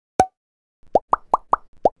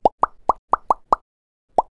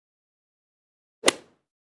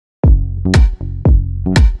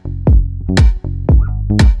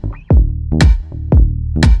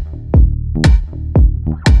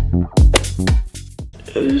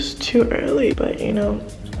It was too early, but you know,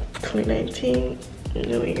 2019,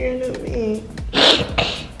 new year, new me.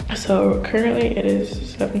 So currently it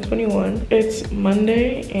is 7:21. It's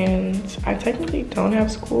Monday and I technically don't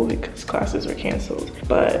have school because classes were canceled,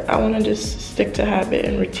 but I want to just stick to habit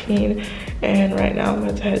and routine. And right now I'm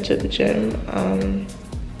about to head to the gym.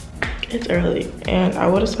 It's early and I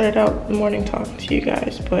would have started out the morning talking to you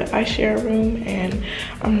guys, but I share a room and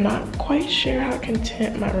I'm not quite sure how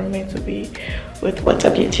content my roommates will be with What's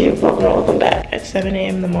Up YouTube. Welcome back at 7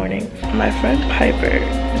 a.m. in the morning. My friend Piper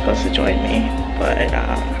is supposed to join me, but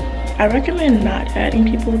I recommend not adding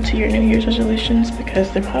people to your New Year's resolutions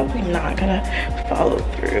because they're probably not gonna follow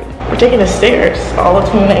through. We're taking the stairs all of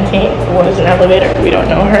 2019. What is an elevator? We don't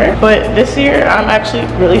know her. But this year I'm actually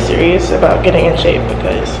really serious about getting in shape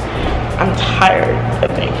because I'm tired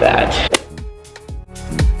of being fat.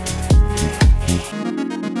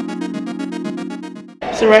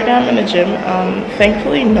 So right now I'm in the gym.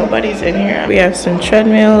 Thankfully nobody's in here. We have some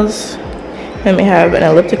treadmills, then we have an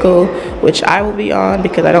elliptical, which I will be on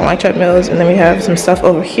because I don't like treadmills, and then we have some stuff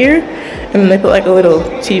over here, and then they put like a little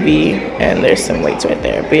TV and there's some weights right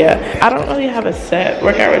there. But yeah, I don't really have a set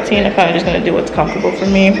workout routine. I'm kind of just gonna do what's comfortable for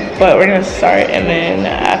me, but we're gonna start, and then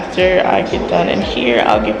after I get done in here,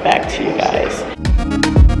 I'll get back to you guys.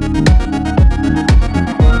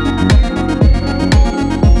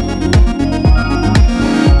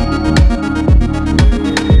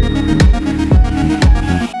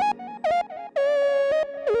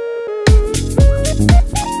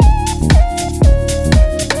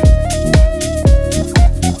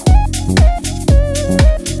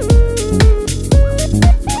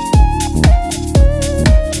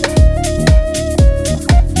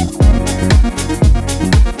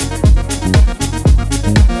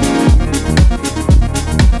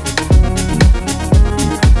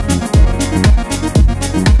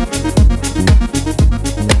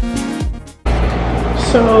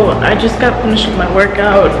 So I just got finished with my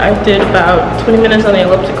workout. I did about 20 minutes on the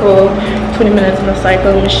elliptical, 20 minutes on the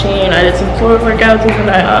cycling machine. I did some floor workouts and then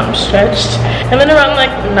I stretched. And then around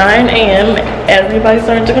like 9 a.m. everybody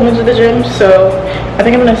started to come into the gym. So I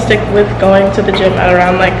think I'm gonna stick with going to the gym at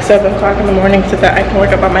around like 7 o'clock in the morning so that I can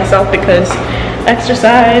work out by myself, because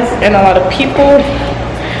exercise and a lot of people,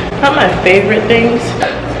 not my favorite things.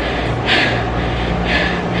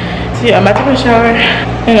 So yeah, I'm about to take a shower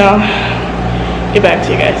and I'll get back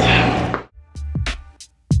to you guys.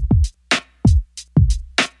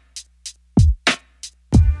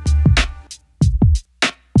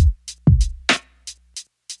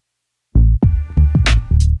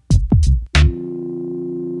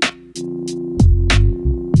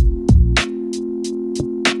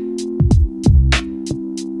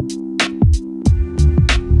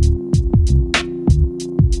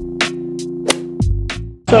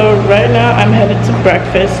 So right now I'm headed to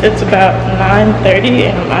breakfast. It's about 9:30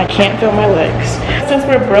 and I can't feel my legs. Since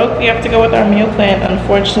we're broke, we have to go with our meal plan,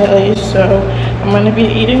 unfortunately, so I'm gonna be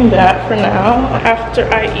eating that for now. After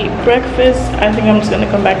I eat breakfast, I think I'm just gonna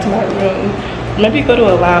come back to my room, maybe go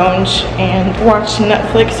to a lounge and watch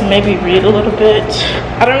Netflix and maybe read a little bit.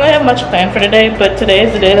 I don't really have much planned for today, but today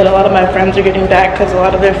is the day that a lot of my friends are getting back because a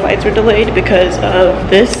lot of their flights were delayed because of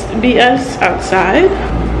this BS outside.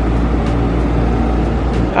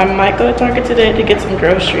 I might go to Target today to get some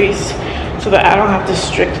groceries so that I don't have to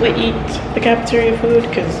strictly eat the cafeteria food,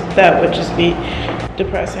 because that would just be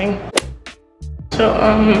depressing. So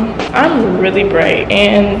I'm really bright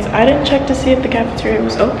and I didn't check to see if the cafeteria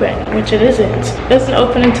was open, which it isn't. It doesn't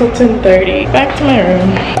open until 10:30. Back to my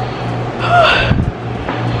room.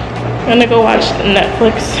 I'm gonna go watch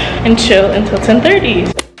Netflix and chill until 10:30.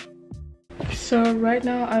 So right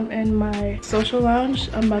now I'm in my social lounge.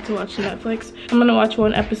 I'm about to watch Netflix. I'm gonna watch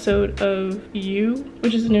one episode of You,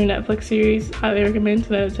 which is a new Netflix series. Highly recommend,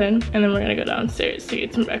 10 out of 10. And then we're gonna go downstairs to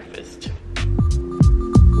get some breakfast.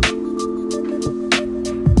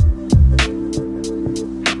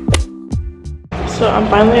 So I'm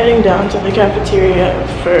finally heading down to the cafeteria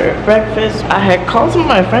for breakfast. I had called some of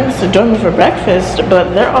my friends to join me for breakfast,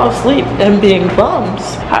 but they're all asleep and being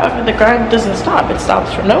bums. However, the grind doesn't stop. It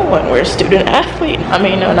stops for no one. We're a student athlete. I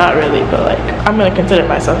mean, no, not really, but like, I'm gonna consider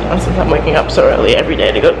myself one since I'm waking up so early every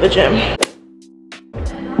day to go to the gym.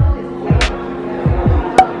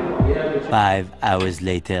 5 hours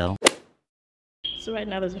later. So right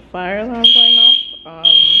now there's a fire alarm going off.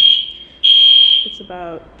 It's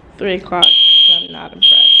about 3 o'clock. I'm not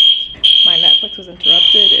impressed. My Netflix was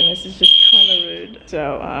interrupted and this is just kind of rude.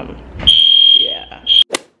 So, yeah.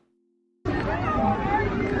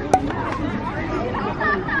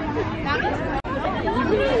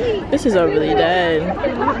 This is overly dead.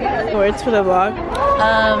 Words for the vlog?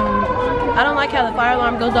 I don't like how the fire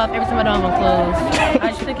alarm goes off every time I don't have on clothes. I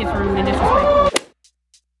just think it's rude and disrespectful.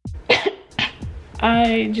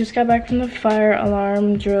 I just got back from the fire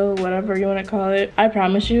alarm drill, whatever you want to call it. I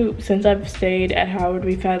promise you, since I've stayed at Howard,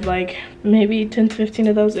 we've had like maybe 10 to 15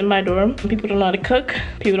 of those in my dorm. People don't know how to cook.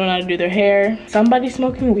 People don't know how to do their hair. Somebody's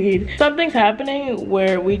smoking weed. Something's happening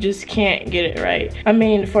where we just can't get it right. I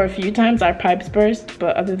mean, for a few times our pipes burst,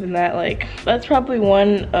 but other than that, like, that's probably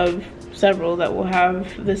one of several that we'll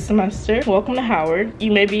have this semester. Welcome to Howard.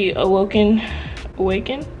 You may be awoken. I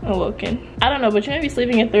don't know, but you may be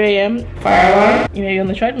sleeping at 3 a.m. Fire alarm. You may be on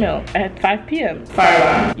the treadmill at 5 p.m. Fire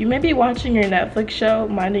alarm. You may be watching your Netflix show,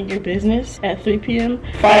 minding your business at 3 p.m.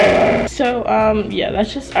 Fire alarm. So yeah,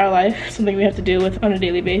 that's just our life, something we have to deal with on a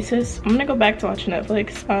daily basis. I'm gonna go back to watch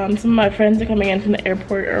Netflix. Some of my friends are coming in from the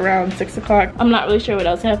airport around 6 o'clock. I'm not really sure what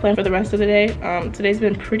else I have planned for the rest of the day. Today's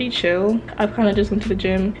been pretty chill. I've kind of just went to the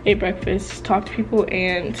gym, ate breakfast, talked to people,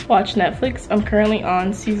 and watched Netflix. I'm currently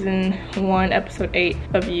on season 1, episode 8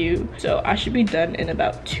 of You, so I should be done in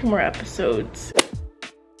about 2 more episodes.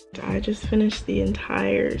 I just finished the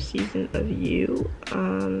entire season of You.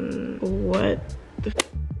 What the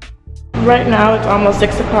Right now it's almost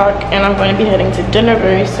 6 o'clock and I'm going to be heading to dinner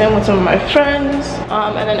very soon with some of my friends.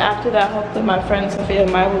 And then after that, hopefully my friend Sophia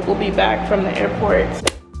and Milo will be back from the airport.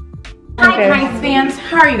 Hi guys, fans.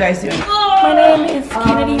 How are you guys doing? My name is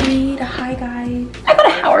Kennedy Reed. Hi guys. I go to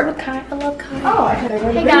Howard with Kai. I love Kai. Oh,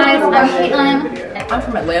 Hey guys, I'm Caitlin. I'm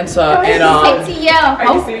from Atlanta and Hey to you.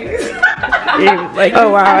 Like,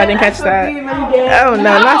 oh wow, I didn't catch that. Oh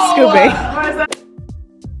no, not scooping.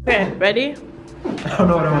 Okay, ready? I don't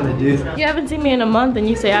know what I want to do. You haven't seen me in a month and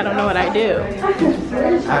you say I don't know what I do.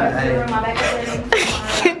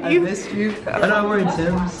 I missed you. I know I'm wearing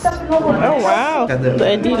Tim's. Oh wow. The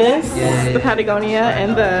Adidas, Yeah. the Patagonia,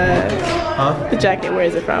 and the jacket. Where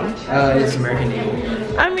is it from? It's American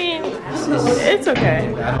Eagle. I mean, it's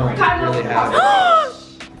okay. I don't really have it.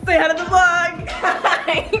 Say hi to the vlog.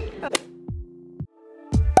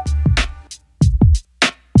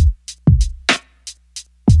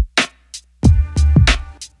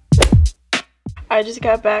 I just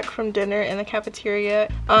got back from dinner in the cafeteria.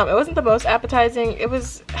 It wasn't the most appetizing. It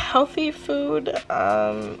was healthy food.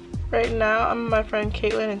 Right now, I'm in my friend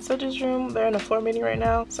Caitlin and Soja's room. They're in a floor meeting right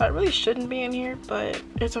now, so I really shouldn't be in here, but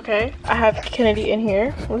it's okay. I have Kennedy in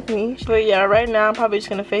here with me. But yeah, right now, I'm probably just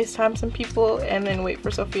gonna FaceTime some people and then wait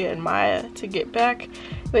for Sophia and Maya to get back.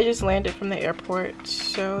 They just landed from the airport,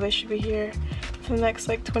 so they should be here for the next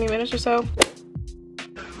like 20 minutes or so.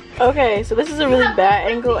 Okay, so this is a really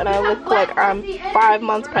bad angle and I look like I'm 5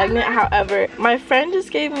 months pregnant. However, my friend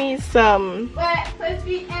just gave me some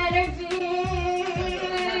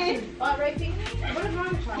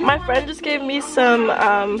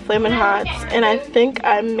Flamin' Hots, and I think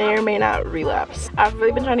I may or may not relapse. I've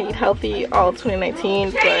really been trying to eat healthy all of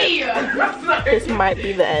 2019, but this might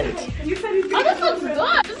be the end. Oh, this looks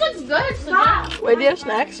good. This looks good. Stop. Wait, do you have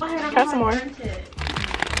snacks? Have some more.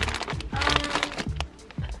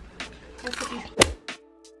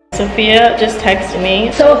 Sophia just texted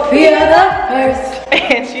me. Sophia the first.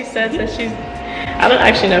 And she said that she's, I don't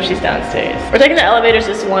actually know if she's downstairs. We're taking the elevators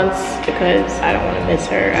just once because I don't want to miss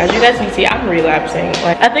her. As you guys can see, I'm relapsing.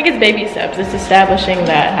 Like, I think it's baby steps. It's establishing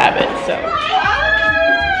that habit, so.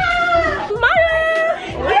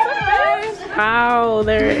 Maya! What's up, babe? Wow,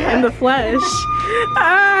 they're in the flesh.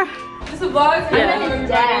 This is a vlog. Yeah.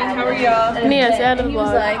 Everybody. How are y'all? Nia, say hi to the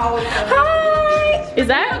vlog. Like, Hi! Is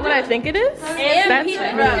that what I think it is? That's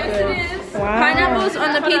pizza. really good. Wow. Pineapples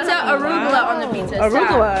on the pizza, arugula on the pizza.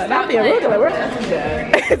 Arugula, not the arugula.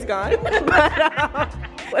 It's gone. But,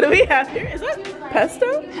 what do we have here? Is that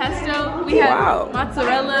pesto? Pesto. We have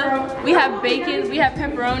mozzarella. We have bacon. We have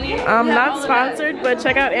pepperoni. Not sponsored, but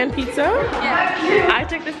check out And Pizza. Yeah. I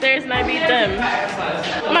took the stairs and I beat them.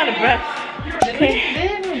 I'm out of breath.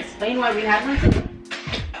 Okay. explain why we had one.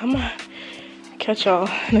 I'm gonna catch y'all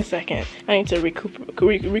in a second. I need to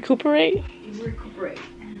recuperate.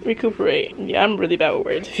 Yeah, I'm really bad with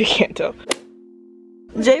words if you can't tell.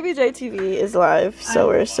 JBJ TV is live, so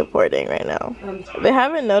we're supporting right now. They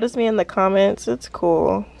haven't noticed me in the comments. It's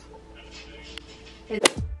cool.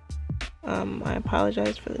 I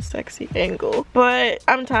apologize for the sexy angle, but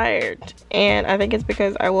I'm tired and I think it's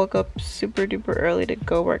because I woke up super duper early to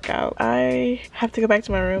go work out. I have to go back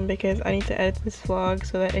to my room because I need to edit this vlog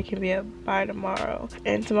so that it can be up by tomorrow,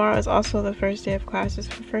 and tomorrow is also the first day of classes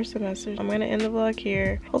for first semester. I'm gonna end the vlog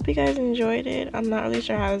here. Hope you guys enjoyed it. I'm not really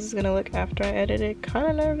sure how this is gonna look after I edit it. Kind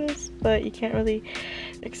of nervous, but you can't really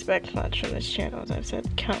expect much from this channel, as I've said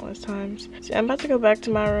countless times. So I'm about to go back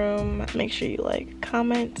to my room. Make sure you like,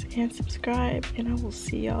 comment, and subscribe, and I will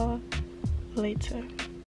see y'all later.